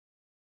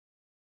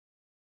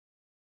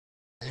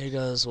Hey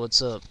guys,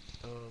 what's up?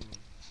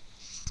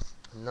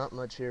 Not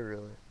much here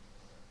really.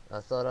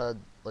 I thought I'd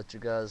let you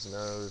guys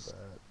know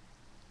that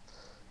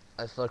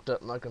I fucked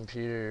up my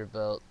computer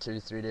about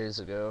 2-3 days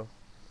ago.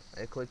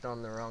 I clicked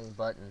on the wrong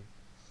button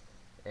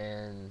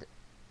and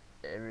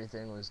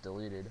everything was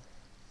deleted.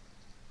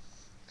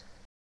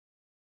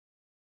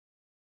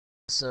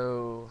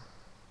 So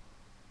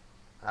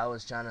I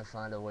was trying to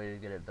find a way to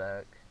get it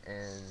back,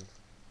 and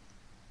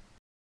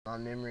my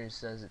memory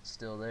says it's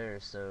still there.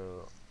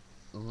 So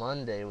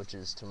Monday, which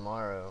is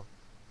tomorrow,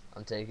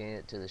 I'm taking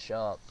it to the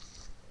shop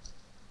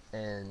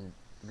and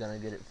gonna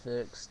get it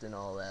fixed and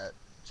all that.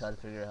 Try to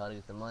figure out how to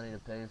get the money to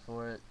pay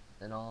for it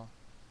and all.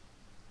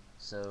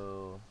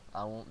 So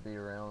I won't be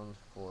around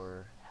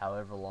for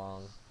however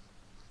long.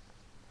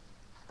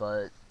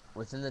 But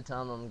within the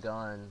time I'm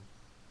gone,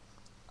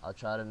 I'll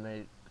try to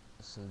make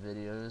some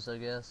videos, I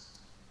guess,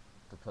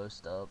 to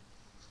post up.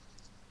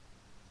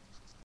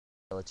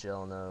 I'll let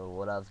y'all know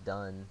what I've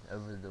done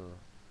over the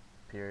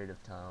period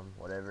of time,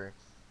 whatever.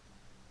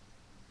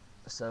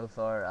 So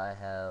far I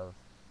have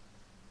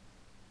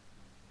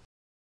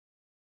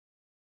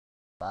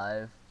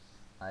 5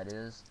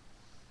 ideas.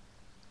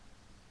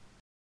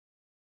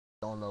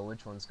 Don't know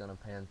which one's gonna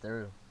pan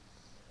through.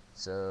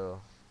 So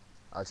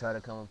I'll try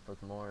to come up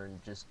with more and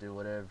just do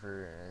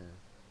whatever and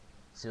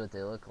see what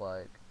they look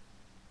like.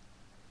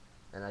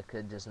 And I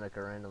could just make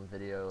a random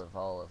video of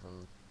all of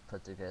them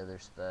put together,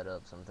 sped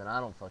up, something. I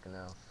don't fucking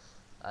know.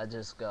 I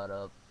just got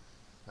up.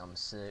 I'm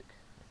sick.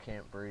 I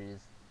can't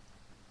breathe.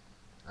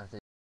 I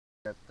think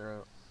strep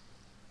throat.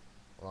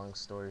 Long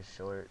story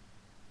short,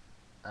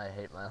 I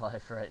hate my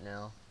life right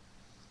now.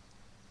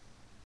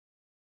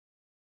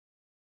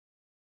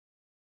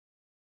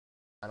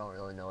 I don't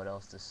really know what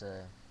else to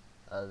say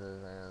other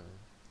than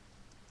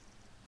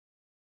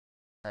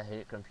I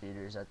hate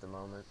computers at the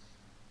moment,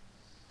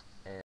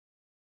 and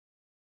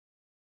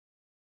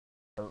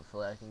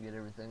hopefully I can get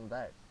everything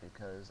back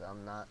because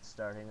I'm not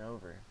starting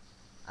over.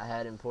 I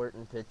had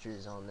important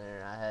pictures on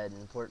there. I had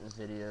important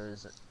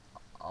videos,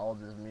 all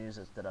the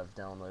music that I've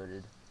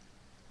downloaded.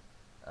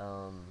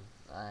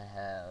 I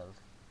have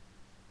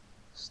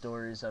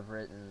stories I've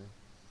written.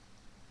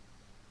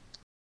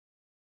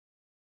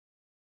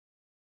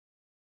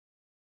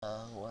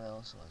 What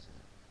else was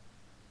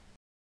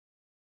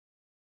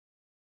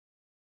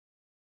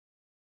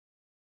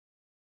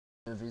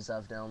it? Movies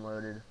I've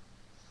downloaded.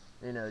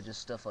 You know, just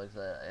stuff like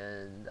that.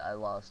 And I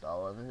lost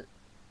all of it.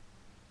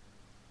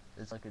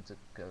 It's like it's a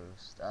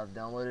ghost. I've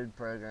downloaded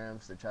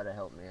programs to try to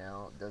help me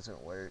out.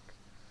 Doesn't work.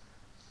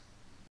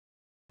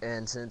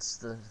 And since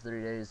the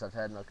 3 days, I've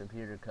had my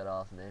computer cut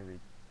off maybe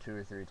 2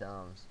 or 3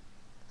 times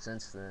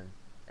since then.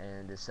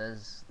 And it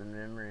says, the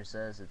memory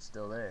says it's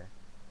still there.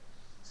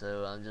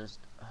 So I'm just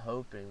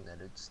hoping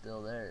that it's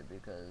still there,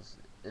 because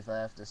if I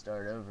have to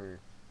start over,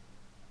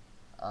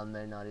 I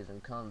may not even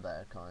come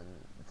back on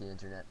the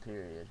internet,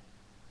 period.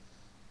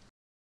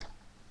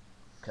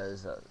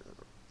 Because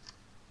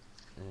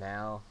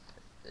now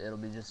it'll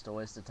be just a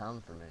waste of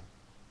time for me.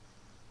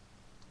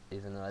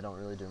 Even though I don't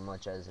really do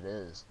much as it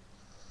is,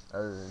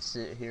 other than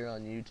sit here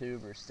on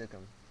YouTube or stick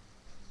 'em.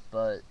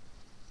 But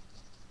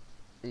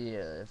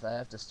yeah, if I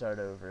have to start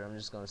over, I'm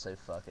just gonna say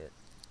fuck it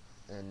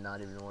and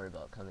not even worry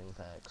about coming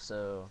back.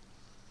 So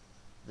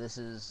this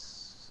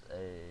is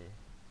a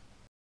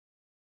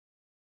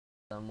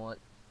somewhat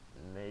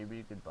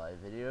maybe goodbye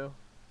video.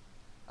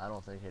 I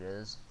don't think it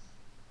is,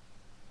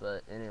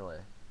 but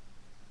anyway,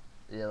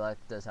 yeah, like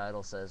the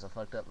title says, I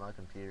fucked up my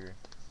computer.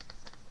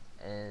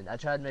 And I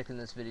tried making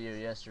this video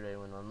yesterday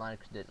when my mic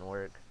didn't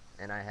work,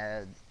 and I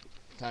had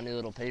tiny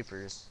little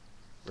papers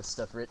with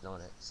stuff written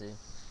on it. See, it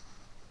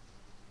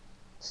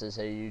says,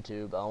 "Hey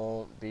YouTube, I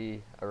won't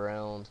be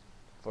around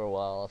for a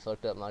while. I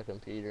fucked up my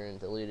computer and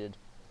deleted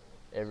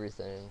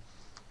everything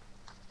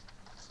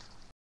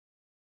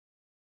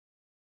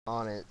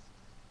on it."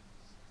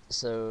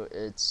 So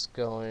it's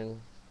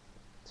going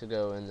to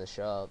go in the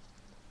shop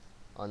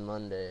on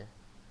Monday.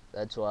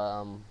 That's why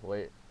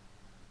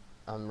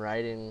I'm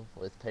writing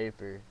with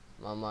paper.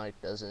 My mic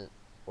doesn't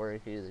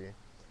work either.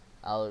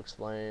 I'll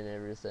explain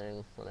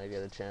everything when I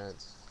get a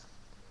chance.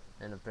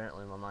 And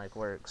apparently my mic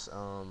works.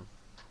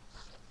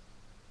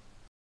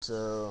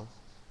 So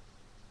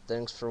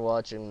thanks for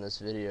watching this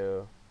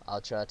video.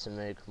 I'll try to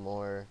make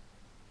more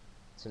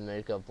to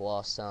make up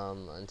lost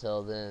time.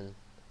 Until then,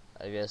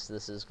 I guess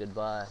this is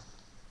goodbye.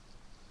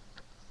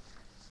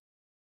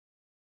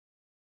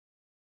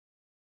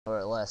 Or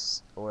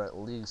at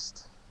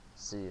least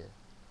see ya.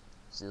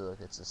 See, look,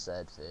 it's a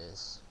sad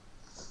face.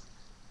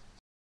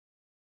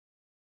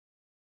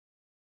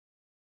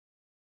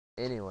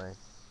 Anyway,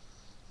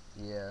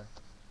 yeah,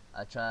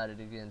 I tried it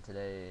again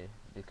today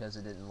because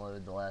it didn't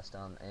load the last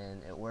time,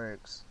 and it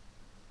works.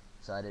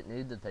 So I didn't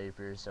need the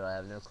paper, so I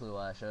have no clue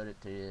why I showed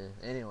it to you.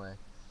 Anyway,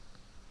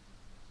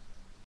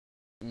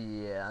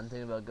 yeah, I'm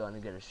thinking about going to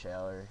get a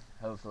shower.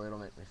 Hopefully it'll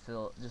make me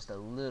feel just a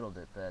little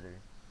bit better.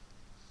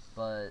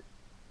 But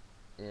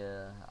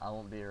yeah, I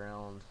won't be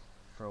around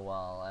for a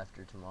while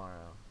after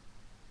tomorrow,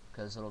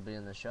 because it'll be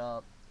in the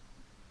shop,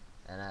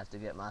 and I have to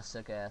get my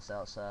sick ass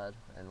outside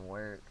and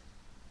work,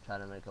 try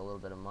to make a little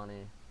bit of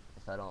money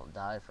if I don't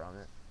die from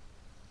it.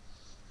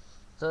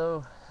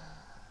 So,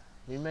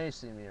 you may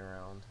see me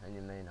around, and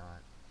you may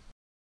not.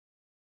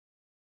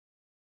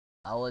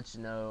 I'll let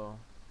you know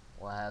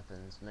what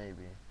happens,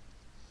 maybe.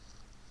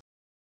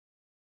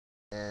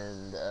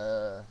 And,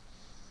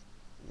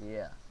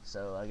 yeah.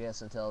 So, I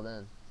guess until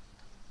then.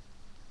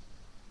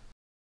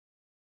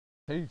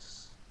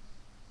 Peace.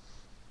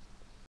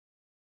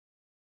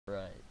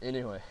 Right.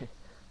 Anyway,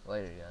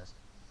 later, guys.